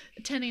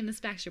attending this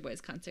Backstreet Boys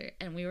concert,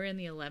 and we were in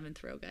the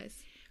 11th row,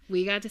 guys.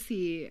 We got to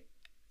see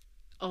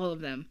all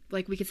of them.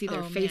 We could see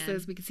their faces.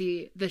 Man. We could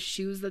see the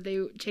shoes that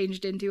they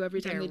changed into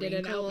every time they did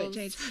an outfit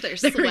change. Their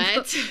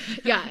sweat.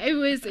 Yeah, it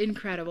was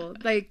incredible.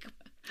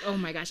 Oh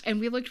my gosh. And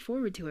we looked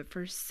forward to it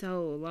for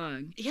so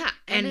long. Yeah.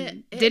 And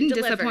it didn't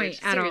disappoint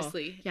at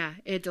seriously. all. Yeah,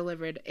 it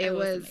delivered. It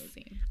was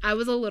amazing. I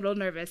was a little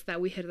nervous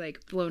that we had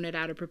blown it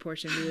out of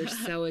proportion. We were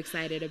so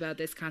excited about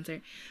this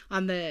concert.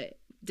 On the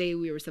day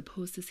we were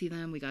supposed to see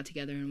them, we got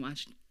together and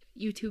watched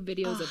YouTube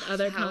videos of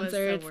other concerts.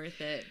 That was so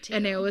worth it, too.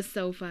 And it was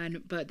so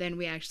fun. But then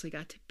we actually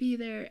got to be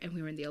there, and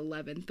we were in the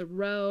 11th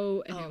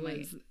row, and it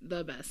was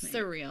the best night.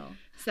 Surreal.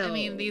 So,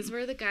 these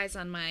were the guys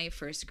on my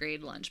first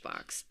grade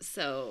lunchbox.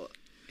 So,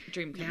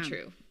 dream come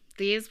true.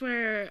 These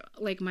were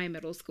my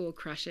middle school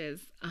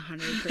crushes,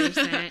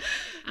 100%.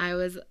 I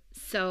was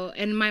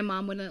and my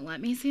mom wouldn't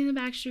let me see the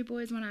Backstreet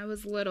Boys when I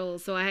was little,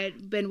 so I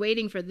had been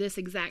waiting for this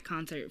exact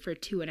concert for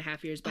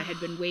 2.5 years, but I had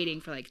been waiting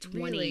for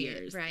 20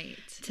 years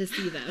to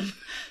see them.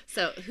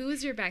 So who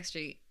is your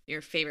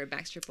favorite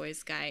Backstreet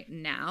Boys guy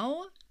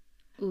now?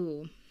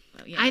 Ooh.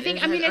 Well, yeah, I think,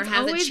 it's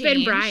always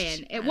been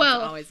Brian. It's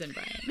always been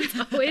Brian.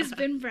 It's always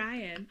been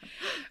Brian.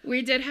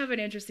 We did have an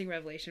interesting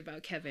revelation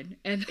about Kevin,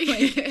 and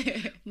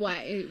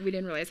why we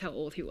didn't realize how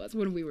old he was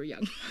when we were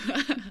young.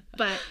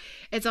 But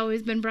it's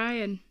always been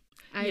Brian.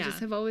 I just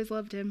have always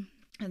loved him.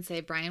 And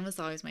say Brian was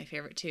always my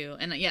favorite too.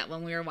 And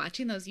when we were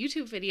watching those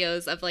YouTube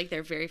videos of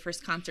their very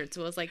first concerts,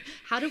 it was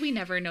how did we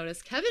never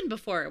notice Kevin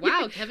before?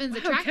 Wow, Kevin's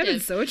attractive.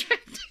 Kevin's so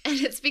attractive. And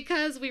it's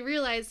because we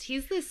realized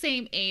he's the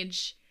same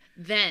age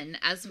then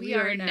as we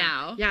are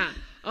now. Yeah.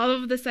 All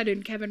of a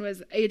sudden, Kevin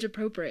was age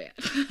appropriate,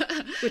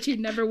 which he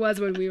never was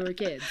when we were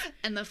kids.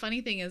 And the funny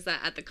thing is that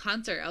at the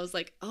concert, I was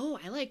like, oh,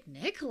 I like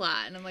Nick a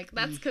lot. And I'm like,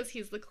 that's because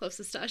he's the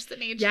closest to us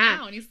in age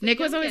now. And he's the Nick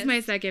youngest. was always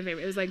my second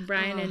favorite. It was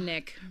Brian and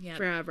Nick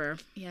forever.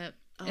 Yep.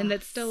 Oh, and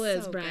that still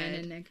is so Brian good.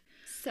 and Nick.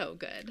 So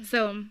good.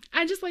 So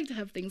I just like to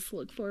have things to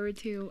look forward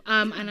to.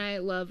 And I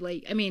love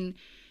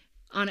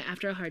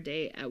after a hard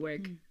day at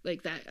work,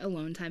 that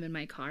alone time in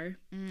my car,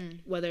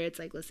 whether it's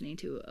listening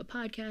to a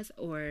podcast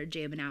or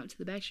jamming out to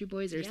the Backstreet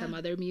Boys or some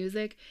other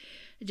music,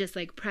 just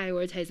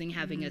prioritizing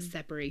having a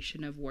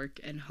separation of work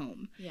and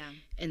home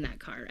in that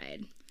car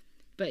ride.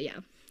 But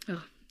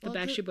the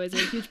Backstreet Boys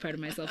are a huge part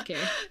of my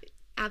self-care.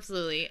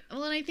 Absolutely.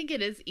 Well, and I think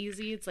it is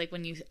easy. It's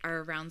when you are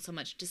around so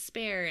much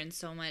despair and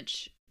so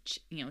much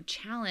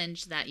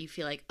challenge that you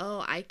feel like,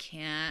 oh, I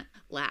can't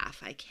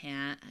laugh, I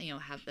can't,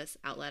 have this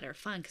outlet or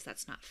fun because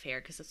that's not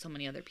fair because so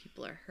many other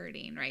people are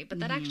hurting, right? But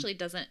that actually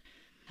doesn't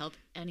help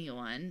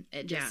anyone.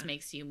 It just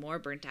makes you more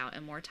burnt out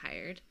and more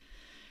tired.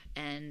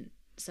 And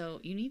so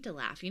you need to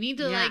laugh. You need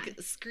to like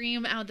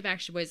scream out the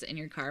Backstreet Boys in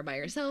your car by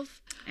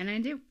yourself. And I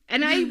do.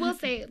 And I will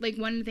say, like,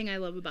 one thing I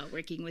love about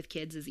working with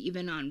kids is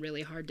even on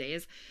really hard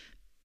days,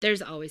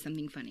 there's always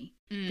something funny.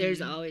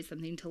 There's always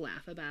something to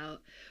laugh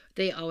about.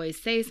 They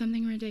always say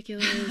something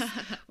ridiculous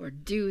or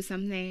do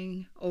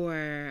something,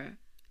 or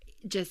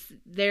just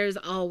there's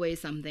always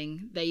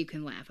something that you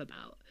can laugh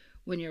about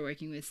when you're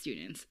working with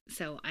students.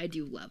 So I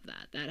do love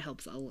that. That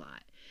helps a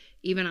lot.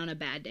 Even on a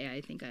bad day,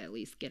 I think I at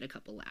least get a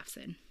couple laughs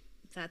in.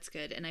 That's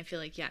good. And I feel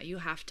like, you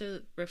have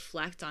to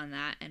reflect on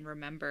that and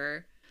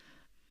remember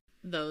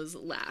those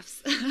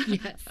laughs.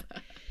 Yes.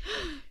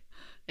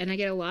 And I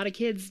get a lot of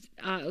kids,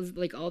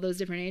 like all those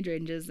different age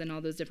ranges and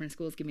all those different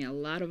schools give me a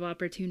lot of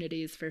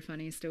opportunities for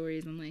funny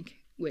stories and like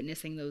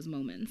witnessing those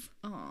moments.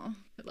 Oh,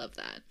 I love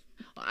that.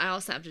 Well, I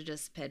also have to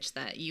just pitch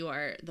that you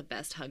are the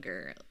best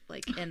hugger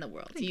like in the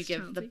world. Thanks, you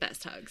give Chelsea. The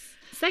best hugs.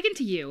 Second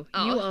to you.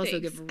 Oh, you also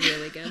thanks. give a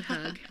really good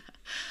hug.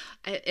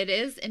 It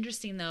is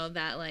interesting though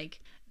that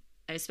like,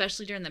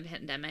 especially during the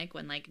pandemic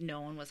when like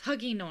no one was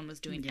hugging, no one was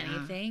doing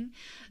anything.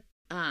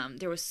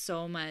 There was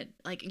so much,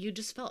 like, you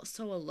just felt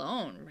so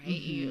alone, right?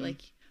 You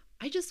like,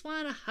 I just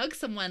want to hug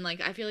someone.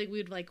 Like, I feel like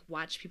we'd like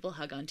watch people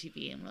hug on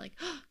TV and we're like,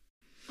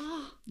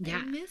 oh,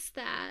 I miss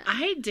that.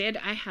 I did.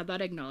 I had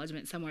that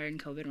acknowledgement somewhere in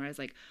COVID where I was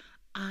like,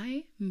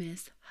 I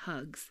miss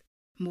hugs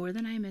more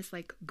than I miss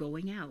like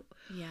going out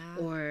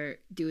or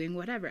doing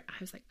whatever. I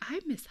was like, I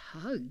miss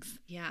hugs.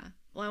 Yeah.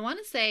 Well, I want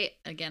to say,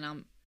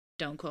 again,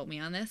 don't quote me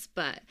on this,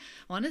 but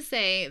I want to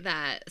say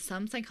that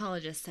some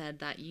psychologists said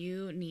that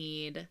you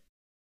need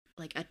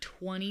like a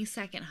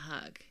 20-second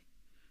hug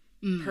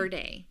per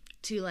day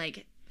to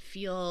like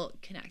feel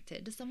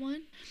connected to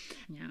someone.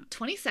 Yeah.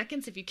 20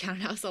 seconds if you count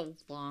it out as a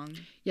long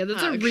Yeah,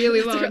 that's hug. a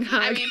really long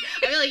hug. I mean,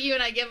 I feel like you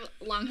and I give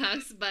long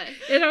hugs, but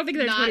I don't think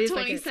they're not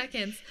 20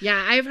 seconds.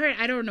 Yeah, I've heard,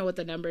 I don't know what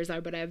the numbers are,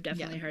 but I've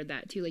definitely heard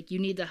that too. Like you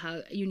need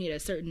a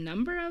certain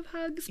number of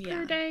hugs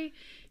per day,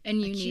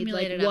 and you need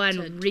like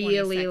one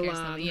really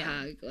long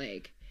hug.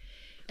 Like,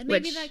 and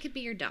maybe that could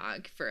be your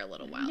dog for a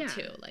little while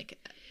too. Like,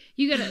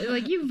 you gotta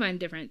like, you can find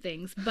different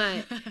things,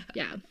 but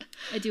yeah,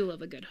 I do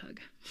love a good hug.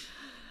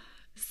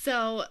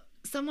 So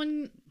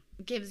someone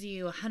gives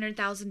you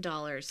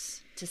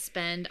 $100,000 to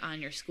spend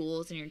on your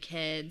schools and your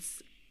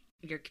kids,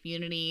 your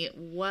community.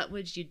 What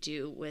would you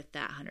do with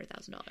that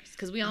 $100,000?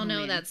 Because we all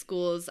know that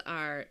schools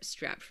are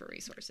strapped for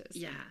resources.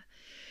 Yeah.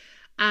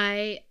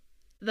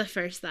 The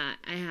first thought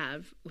I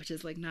have, which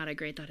is like not a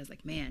great thought, is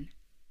like, man,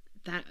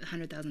 that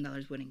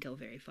 $100,000 wouldn't go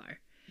very far.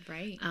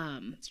 Right.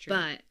 That's true.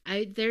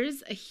 But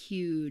there's a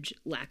huge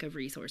lack of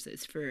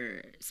resources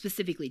for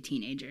specifically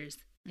teenagers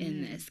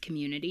in this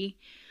community.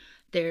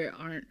 There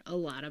aren't a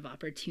lot of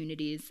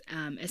opportunities,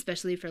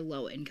 especially for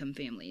low-income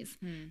families.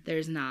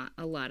 There's not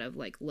a lot of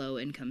like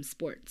low-income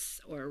sports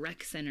or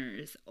rec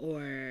centers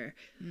or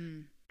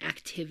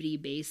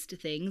activity-based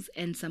things.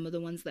 And some of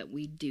the ones that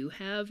we do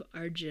have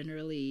are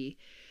generally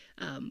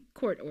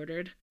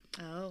court-ordered.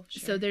 Oh,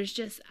 sure. So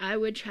there's I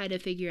would try to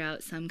figure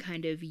out some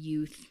kind of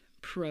youth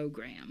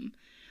program.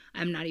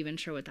 I'm not even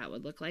sure what that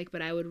would look like,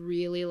 but I would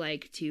really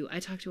like to.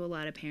 I talk to a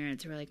lot of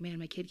parents who are like, man,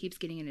 my kid keeps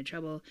getting into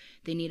trouble.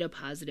 They need a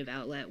positive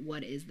outlet.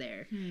 What is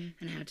there? And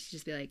I have to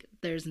just be like,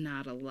 there's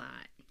not a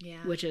lot,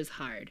 which is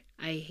hard.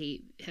 I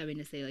hate having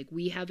to say, like,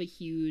 we have a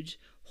huge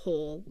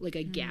hole, like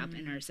a gap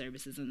in our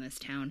services in this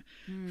town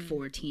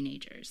for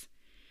teenagers.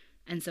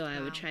 And so I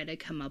would try to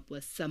come up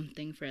with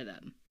something for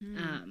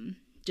them.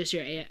 Just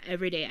your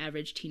everyday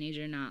average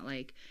teenager, not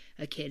like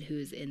a kid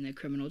who's in the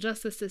criminal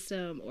justice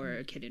system or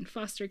a kid in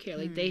foster care.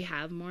 Like they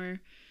have more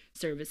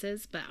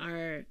services, but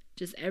our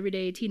just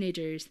everyday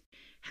teenagers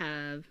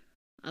have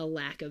a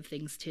lack of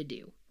things to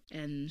do.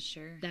 And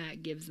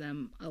that gives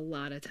them a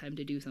lot of time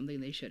to do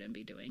something they shouldn't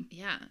be doing.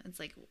 Yeah. It's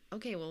like,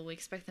 okay, well, we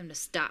expect them to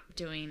stop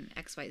doing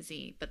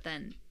XYZ, but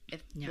then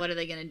what are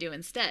they going to do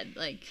instead?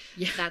 Like,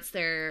 that's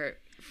their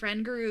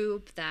friend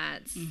group.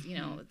 That's, you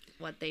know,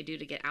 what they do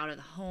to get out of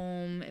the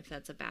home, if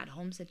that's a bad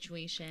home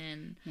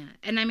situation. Yeah.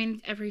 And I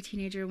mean, every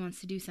teenager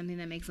wants to do something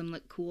that makes them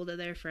look cool to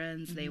their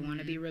friends. They want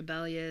to be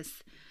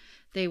rebellious.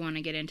 They want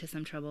to get into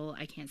some trouble.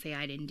 I can't say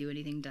I didn't do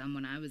anything dumb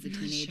when I was a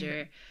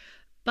teenager.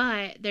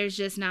 But there's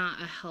just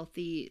not a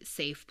healthy,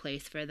 safe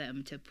place for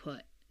them to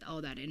put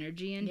all that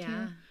energy into.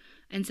 Yeah.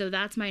 And so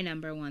that's my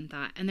number one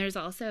thought. And there's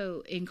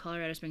also, in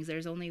Colorado Springs,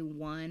 there's only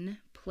one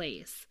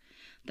place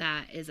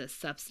that is a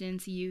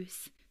substance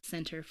use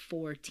center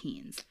for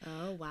teens.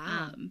 Oh,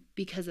 wow.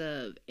 Because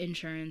of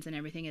insurance and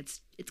everything,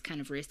 it's kind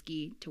of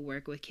risky to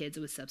work with kids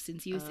with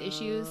substance use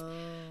issues.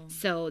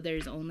 So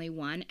there's only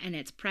one, and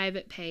it's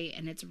private pay,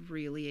 and it's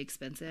really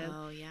expensive.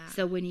 Oh, yeah.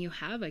 So when you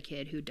have a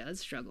kid who does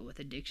struggle with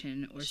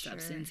addiction or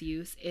substance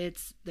use,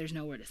 there's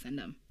nowhere to send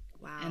them.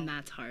 Wow. And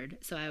that's hard.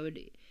 So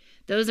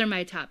those are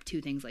my top two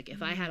things. Like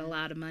if I had a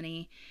lot of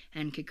money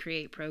and could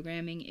create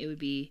programming, it would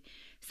be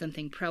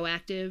something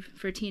proactive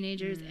for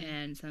teenagers,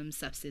 and some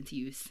substance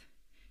use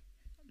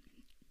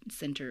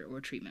center or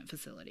treatment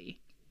facility.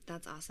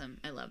 That's awesome.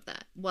 I love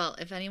that. Well,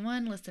 if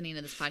anyone listening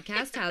to this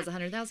podcast has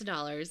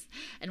 $100,000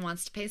 and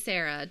wants to pay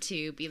Sarah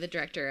to be the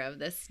director of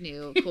this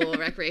new cool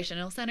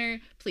recreational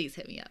center, please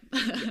hit me up.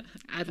 Yeah,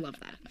 I'd love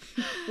that.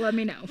 Let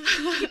me know.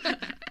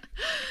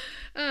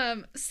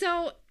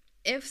 So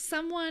if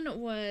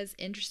someone was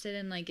interested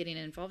in like getting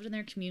involved in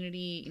their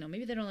community,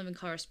 maybe they don't live in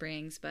Colorado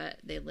Springs, but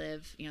they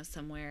live,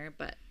 somewhere,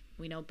 but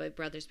we know Big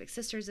Brothers Big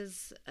Sisters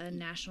is a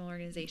national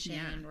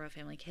organization, Royal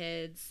Family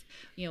Kids,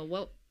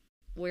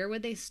 where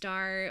would they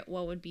start?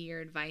 What would be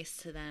your advice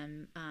to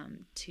them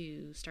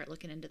to start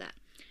looking into that?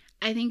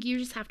 I think you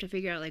just have to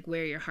figure out like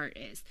where your heart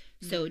is.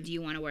 So do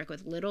you want to work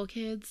with little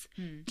kids?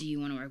 Do you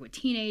want to work with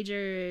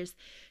teenagers?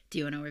 Do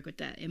you want to work with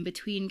that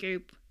in-between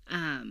group?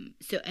 And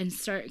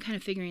start kind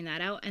of figuring that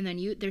out. And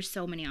then there's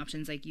so many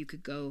options. Like you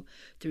could go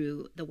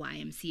through the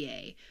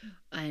YMCA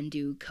and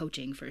do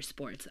coaching for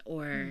sports,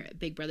 or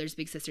Big Brothers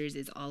Big Sisters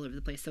is all over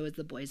the place. So is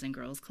the Boys and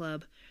Girls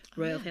Club.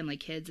 Royal Family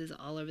Kids is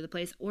all over the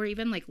place, or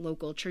even like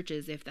local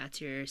churches if that's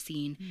your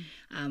scene,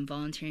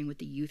 volunteering with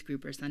the youth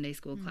group or Sunday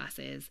school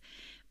classes,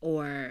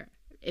 or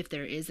if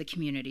there is a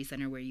community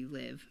center where you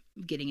live,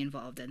 getting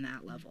involved in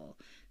that level.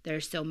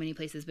 There's so many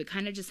places, but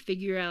kind of just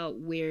figure out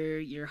where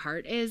your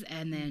heart is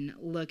and then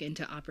look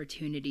into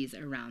opportunities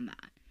around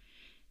that.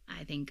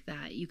 I think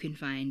that you can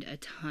find a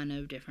ton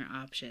of different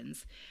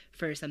options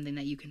for something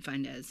that you can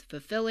find as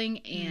fulfilling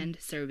and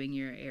serving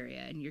your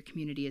area and your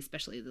community,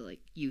 especially the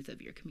youth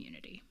of your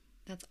community.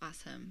 That's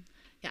awesome.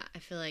 Yeah, I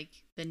feel like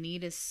the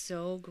need is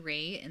so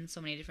great in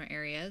so many different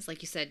areas.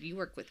 Like you said, you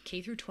work with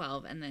K through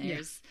 12, and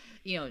there's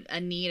a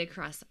need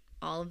across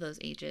all of those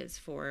ages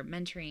for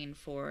mentoring,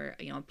 for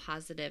a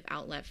positive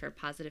outlet, for a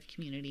positive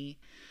community.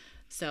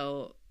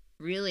 So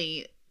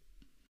really,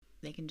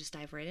 they can just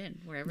dive right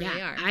in wherever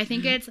they are. I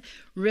think it's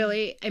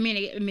really,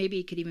 maybe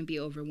it could even be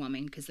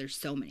overwhelming because there's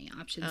so many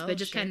options, but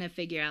just kind of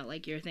figure out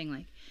like your thing,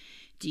 like,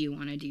 do you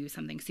want to do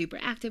something super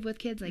active with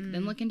kids? Like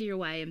then look into your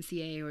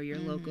YMCA or your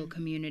local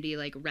community,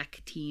 like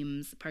rec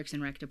teams, Parks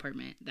and Rec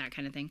department, that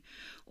kind of thing.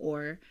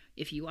 Or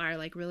if you are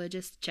like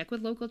religious, check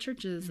with local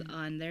churches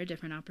on their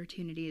different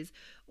opportunities.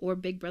 Or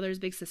Big Brothers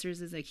Big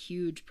Sisters is a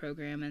huge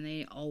program, and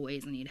they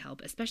always need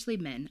help, especially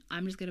men.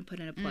 I'm just going to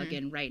put in a plug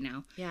in right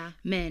now. Yeah.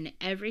 Men,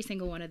 every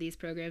single one of these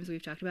programs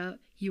we've talked about,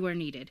 you are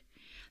needed.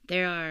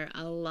 There are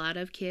a lot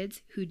of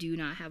kids who do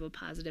not have a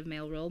positive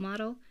male role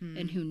model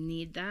and who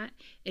need that.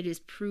 It is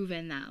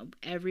proven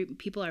that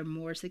people are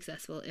more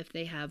successful if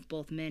they have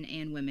both men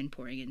and women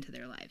pouring into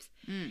their lives.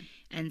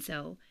 And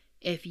so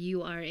if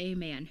you are a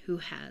man who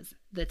has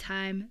the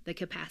time, the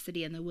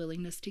capacity, and the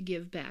willingness to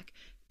give back,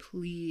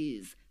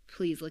 please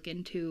look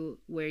into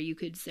where you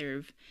could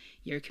serve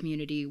your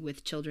community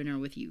with children or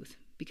with youth,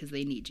 because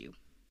they need you.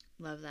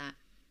 Love that.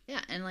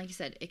 Yeah, and like you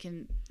said, it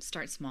can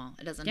start small.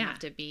 It doesn't have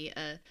to be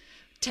a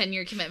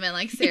 10-year commitment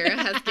like Sarah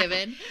has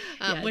given,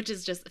 which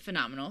is just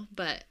phenomenal.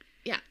 But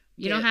yeah,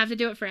 you don't have to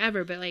do it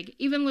forever, but like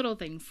even little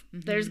things,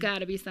 there's got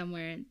to be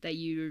somewhere that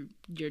you're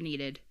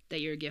needed, that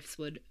your gifts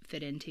would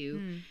fit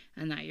into,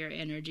 and that your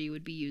energy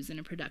would be used in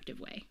a productive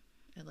way.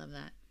 I love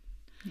that.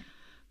 Yeah.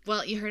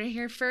 Well, you heard it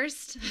here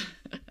first.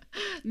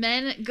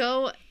 Men,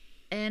 go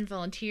and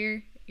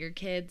volunteer. Your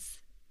kids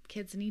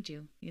need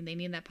you. They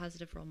need that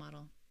positive role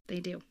model. They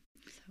do.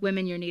 So.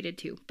 Women, you're needed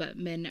too, but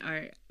men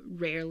are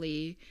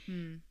rarely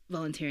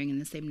volunteering in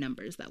the same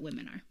numbers that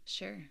women are.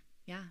 Sure.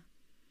 Yeah.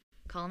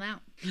 Call them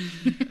out.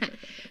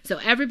 So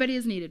everybody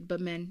is needed, but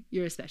men,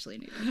 you're especially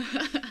needed.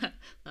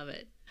 Love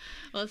it.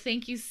 Well,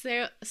 thank you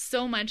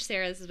so much,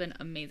 Sarah. This has been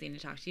amazing to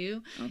talk to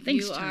you. Oh,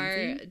 thanks, you Chauncey.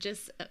 are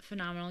just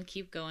phenomenal.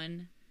 Keep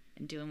going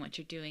and doing what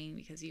you're doing,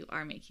 because you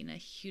are making a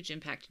huge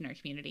impact in our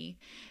community.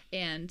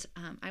 And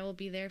I will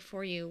be there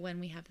for you when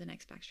we have the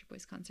next Backstreet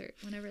Boys concert,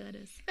 whenever that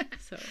is.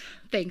 So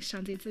thanks,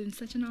 Chauncey. It's been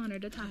such an honor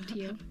to talk to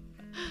you.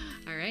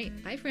 All right.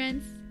 Bye,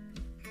 friends.